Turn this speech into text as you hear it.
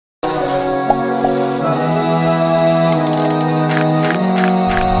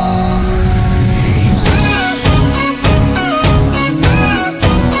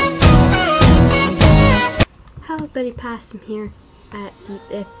pass him here.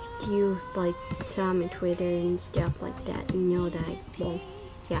 If you like saw my Twitter and stuff like that, you know that you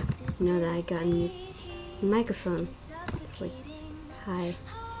know that I got a new microphone. It's like, hi.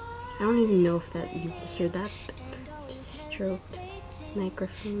 I don't even know if that you hear that, but just stroked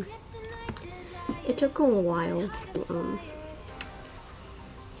microphone. It took a while to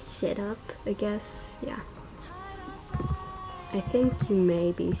set up, I guess. Yeah. I think you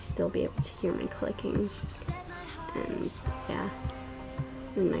maybe still be able to hear my clicking, and yeah,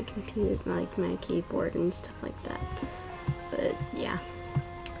 in my computer, like my keyboard and stuff like that. But yeah,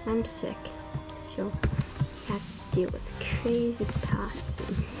 I'm sick, so I have to deal with crazy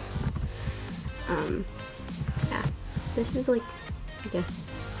passing. Yeah, this is like, I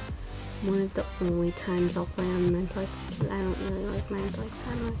guess, one of the only times I'll play on Mineplex, because I don't really like Mineplex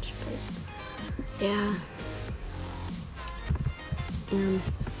that much, but yeah.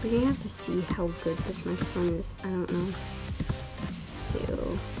 We're gonna have to see how good this microphone is, I don't know.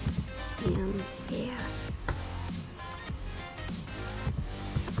 So, yeah.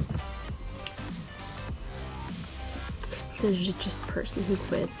 There's just a person who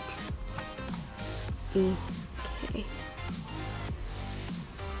quit. Okay.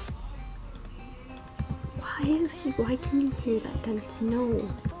 Why can you hear that? That's no.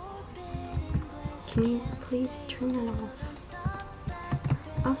 Can you please turn that off?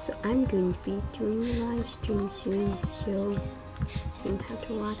 Also, I'm going to be doing a live stream soon, so you have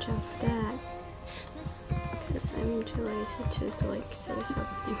to watch out for that. Because I'm too lazy to like say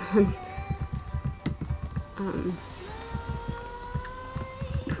something on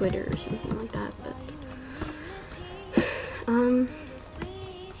Twitter or something like that, but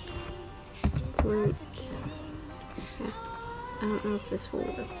right. Yeah. I don't know if this will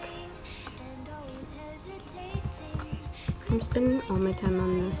work. I'm spending all my time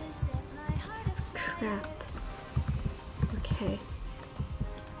on this. Crap. Okay.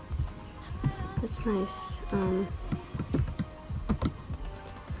 That's nice.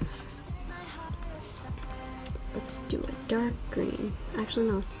 Let's do a dark green. Actually,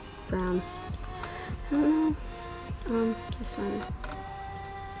 no. Brown. I don't know. This one.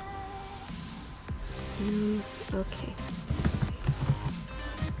 Okay.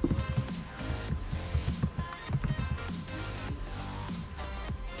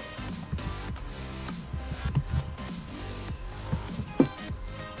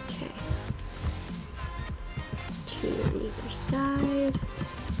 Okay. 2 on either side.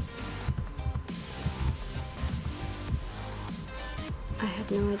 I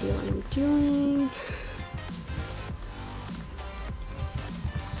have no idea what I'm doing.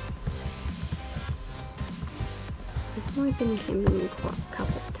 I've only been camping a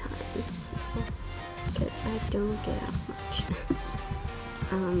couple times, because I don't get out much.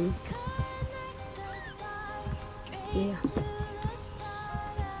 Yeah.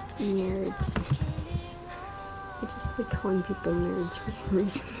 Nerds. I just like calling people nerds for some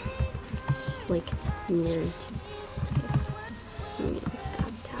reason. It's just like nerds. Okay. I'm gonna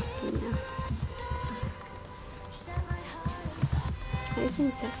stop talking now. I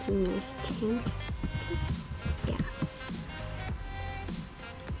think that's a nice tint. Yeah.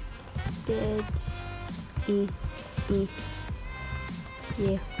 Beds.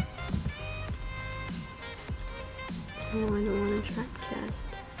 Yeah. Oh, I don't want to track chest.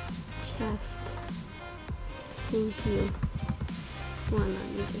 Chest. Thank you. One on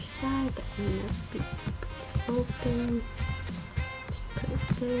either side. That may not be open. Just put it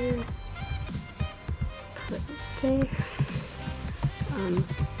there. Put it there.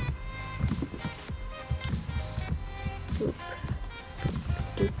 Doop.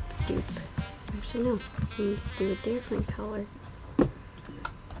 Doop. Doop. Actually, no. I need to do a different color.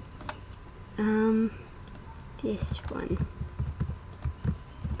 This one.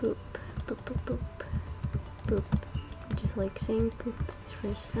 Boop. Boop, boop, boop. Boop. I just like saying poop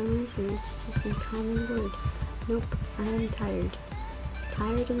for some reason. It's just a common word. Nope. I am tired.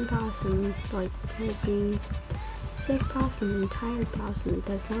 Tired and possum. Like, being sick possum and tired possum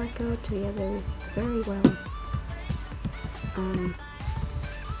does not go together very well.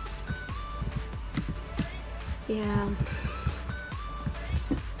 Yeah.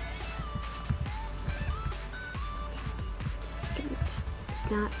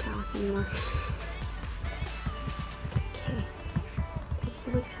 Not talking more. Okay. This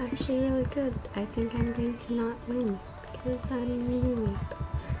looks actually really good. I think I'm going to not win because I'm really weak.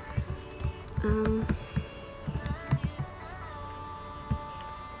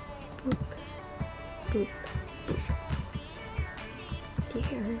 Boop. Boop. Boop.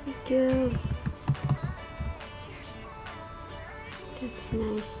 There we go. That's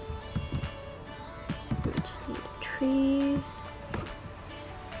nice. I just need to pretty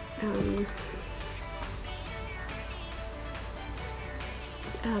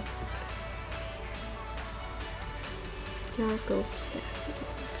dark obsession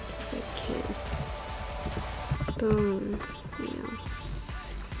as I can. Bone, you know.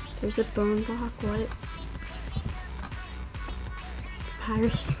 There's a bone block, what?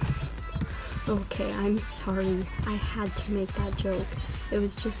 Papyrus. Okay, I'm sorry. I had to make that joke. It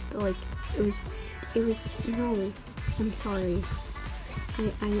was just like, it was, no, I'm sorry.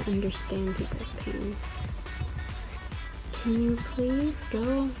 I understand people's pain. Can you please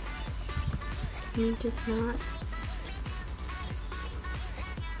go? Can you just not?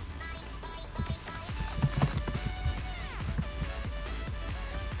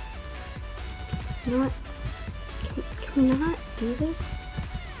 You know what? Can we not do this?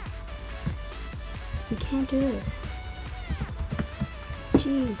 We can't do this.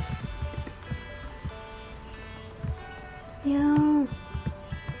 Jeez. No.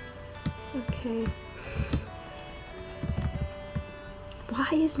 Okay. Why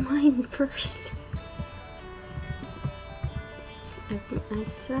is mine first? I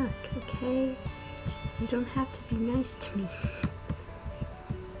suck, okay? You don't have to be nice to me.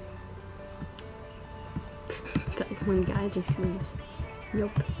 That one guy just leaves.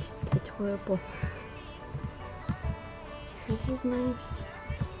 Nope, it's horrible. This is nice.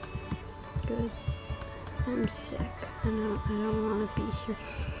 Good. I'm sick. I don't want to be here.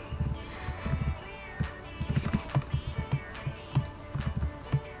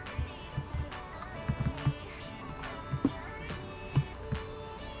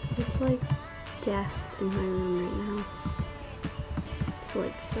 It's like death in my room right now. It's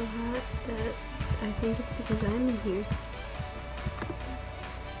like so hot that I think it's because I'm in here.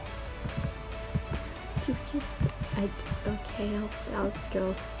 Okay, I'll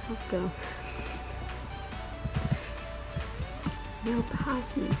go. Now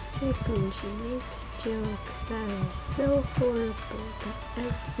Possum's sick and she makes jokes that are so horrible that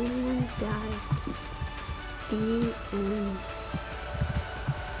everyone died. The end.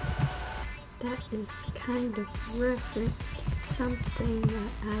 That is kind of reference to something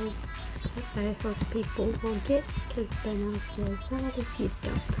that I hope people will get, because then I'll feel sad if you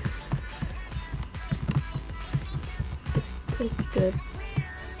don't. It's good.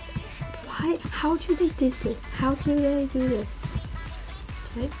 Why? How do they do this? How do they do this?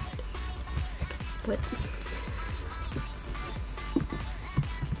 What?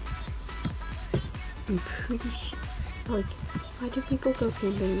 I'm pretty sure. Like, why do people go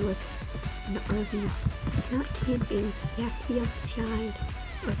camping with an RV? It's not camping. You have to be outside.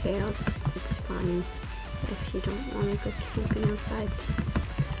 Okay, it's fine if you don't want to go camping outside.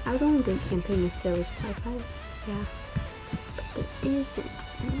 I would only go camping if there was Wi-Fi. Yeah. But there isn't.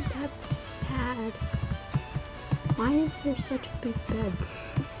 And that's sad. Why is there such a big bed?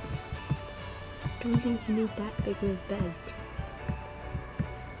 I don't think you need that big of a bed.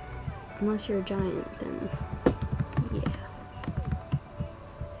 Unless you're a giant, then yeah.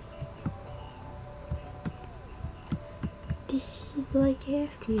 This is like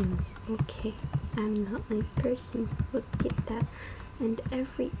half memes. Okay, I'm not my person. Look at that. And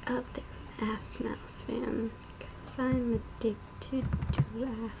every other AFMAL fan. Because I'm addicted to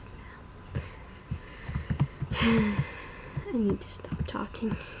AFMAL. I need to stop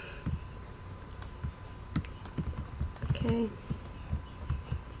talking. Okay.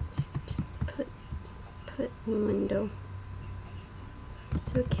 Just put in the window.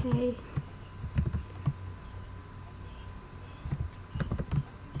 It's okay.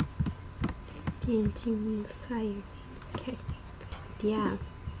 Dancing in the fire. Okay. Yeah.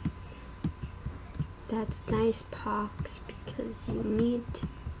 That's nice, Pox, because you need to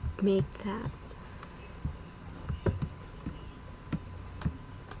make that.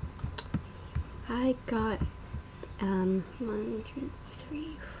 I got 1, 2,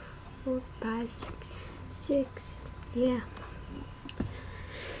 3, 4, 5, 6. Yeah.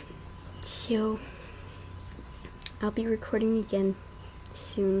 So I'll be recording again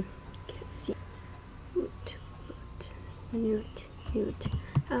soon. See. Newt.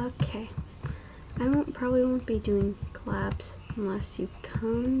 Okay. I probably won't be doing collabs unless you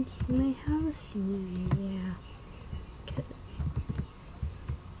come to my house.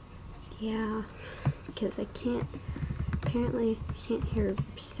 Yeah. Because I can't. Apparently, you can't hear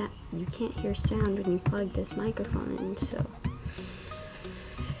sound when you plug this microphone in. So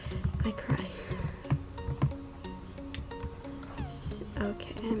I cry. So,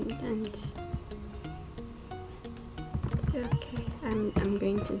 okay, I'm just. Okay, I'm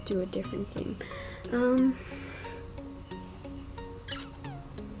going to do a different thing.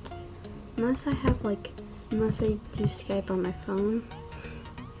 Unless I have like unless I do Skype on my phone,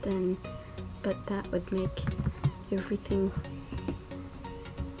 then, but that would make everything,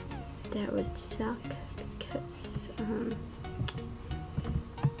 that would suck, because,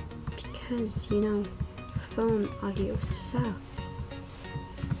 you know, phone audio sucks.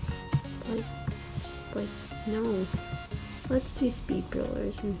 Like, just like, no. Let's do speed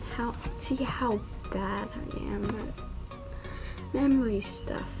builders and see how bad I am at memory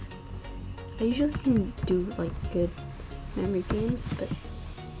stuff. I usually can do like good memory games, but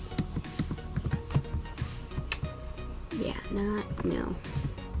yeah, no.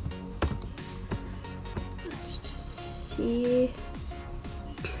 Let's just see.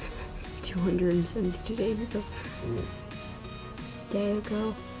 272 days ago. Day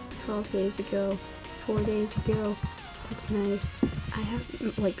ago. 12 days ago. 4 days ago. That's nice. I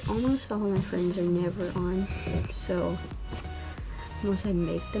have, like, almost all of my friends are never on, so unless I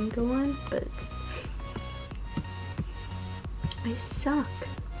make them go on, but I suck.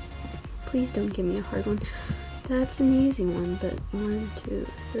 Please don't give me a hard one. That's an easy one, but 1, 2,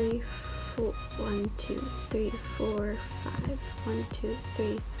 3, 4, 1, 2, 3, 4, 5. 1, 2,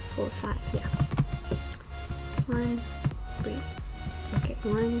 3, 4, 5. Yeah. 1, 3. Okay.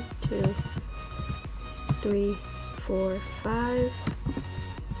 1, 2, 3, 4, 5.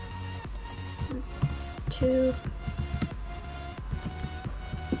 1, 2.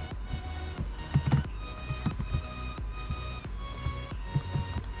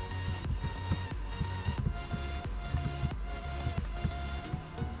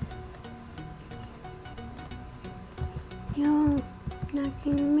 No, I'm not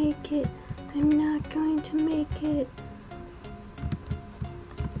going to make it. I'm not going to make it.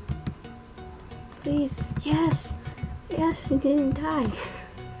 Please. Yes. Yes, he didn't die.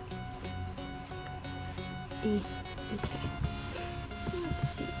 Okay. Let's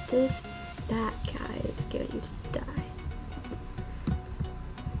see. That guy is going to die.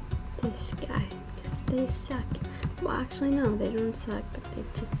 This guy. Because they suck. Well, actually, no, they don't suck, but they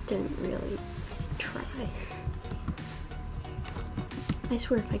just didn't really try. I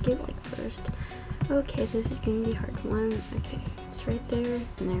swear, if I get like first. Okay, this is going to be hard. 1, okay, it's right there,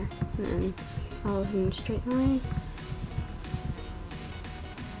 and there, and then all of them in a straight line.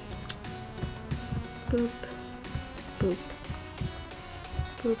 Boop, boop,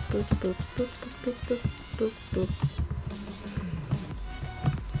 boop, boop, boop, boop, boop, boop, boop, boop, boop.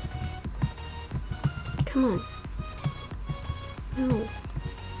 Come on. No.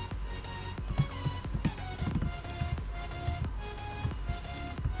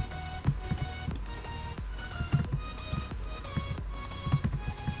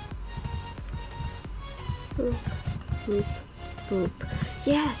 Boop, boop, boop.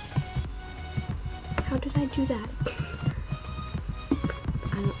 Yes! How did I do that?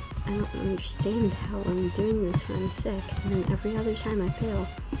 I don't understand how I'm doing this when I'm sick, and then every other time I fail.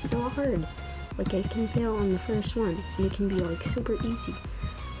 It's so hard. Like, I can fail on the first one, and it can be like super easy.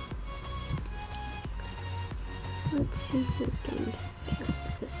 Let's see who's going to fail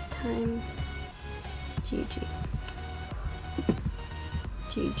this time. GG.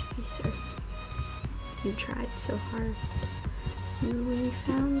 GG, sir. You tried so hard. We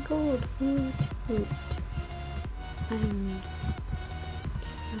found gold. Woot, woot.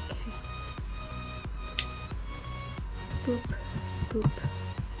 Okay. Boop, boop,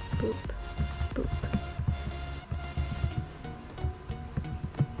 boop, boop.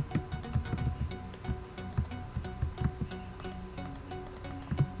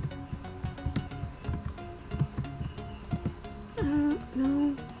 I don't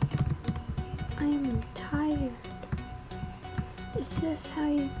know. I'm tired. Is this how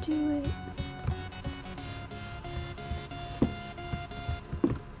you do it?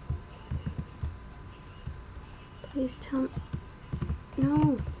 Please tell me.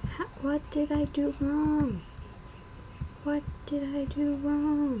 No. What did I do wrong? What did I do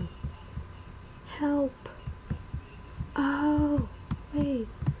wrong? Help. Oh. Wait.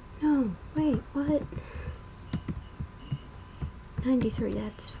 No. Wait. What? 93.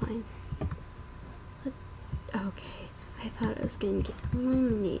 That's fine. Okay, I thought I was gonna get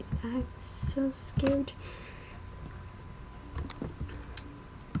eliminated. I was so scared.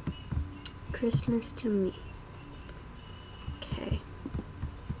 Christmas to me. Okay.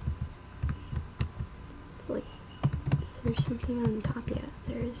 It's like, is there something on top? Yeah,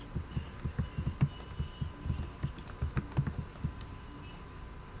 there is.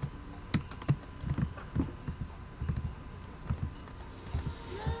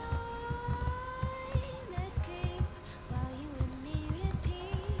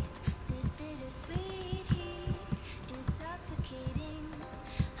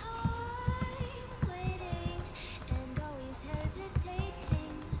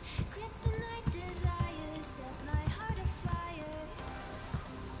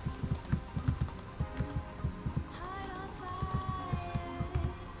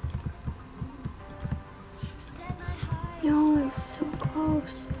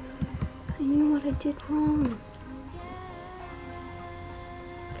 knew what I did wrong.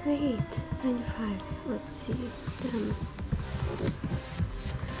 Great. 95. Let's see. Damn.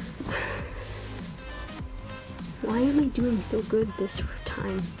 Why am I doing so good this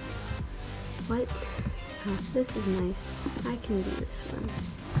time? What? Oh, this is nice. I can do this one.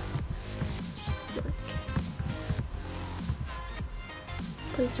 Just look.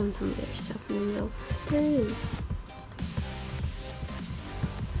 Please don't tell me there's stuff in the middle. There is.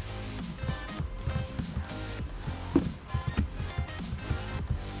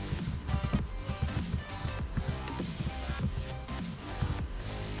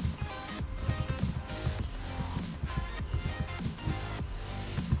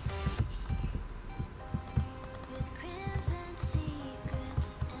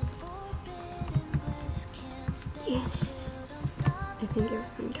 Yes! I think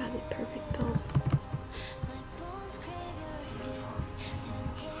everyone got it perfect though.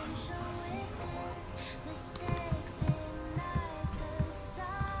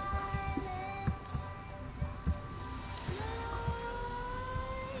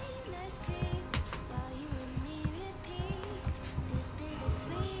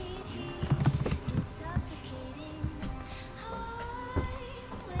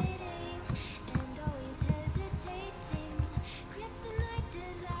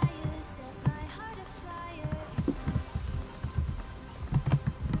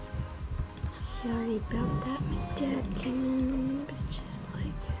 Sorry about that, my dad came in and it was just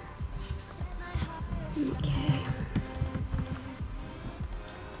like, okay.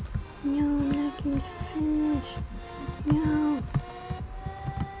 No, I'm not going to finish. No.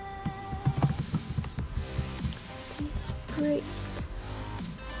 This is great.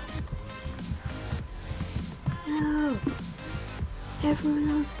 No. Everyone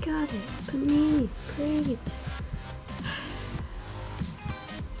else got it, but me. Great.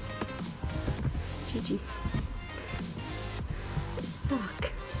 GG. I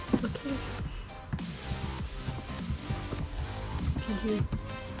suck. Okay. GG.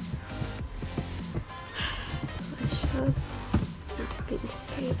 Slash hub. Not going to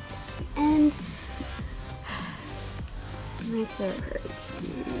stay at the end. My throat hurts.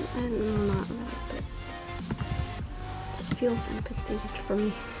 I'm not really, but just feel sympathetic for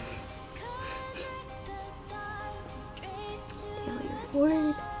me. Daily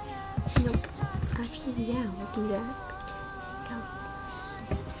reward. Nope. Actually, yeah, we'll do that. Go.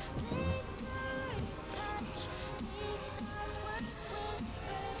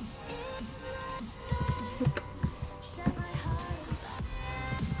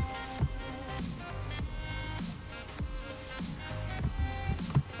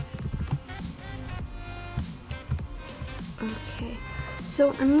 Okay, so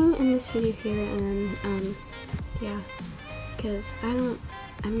I'm gonna end this video here, and then, yeah, because I'm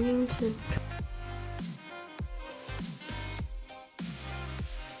going to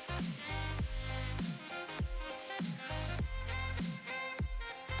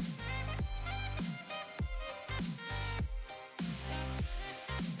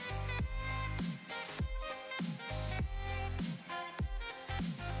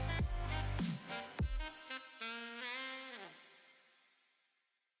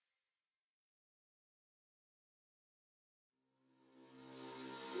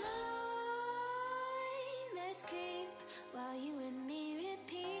Creep while you and me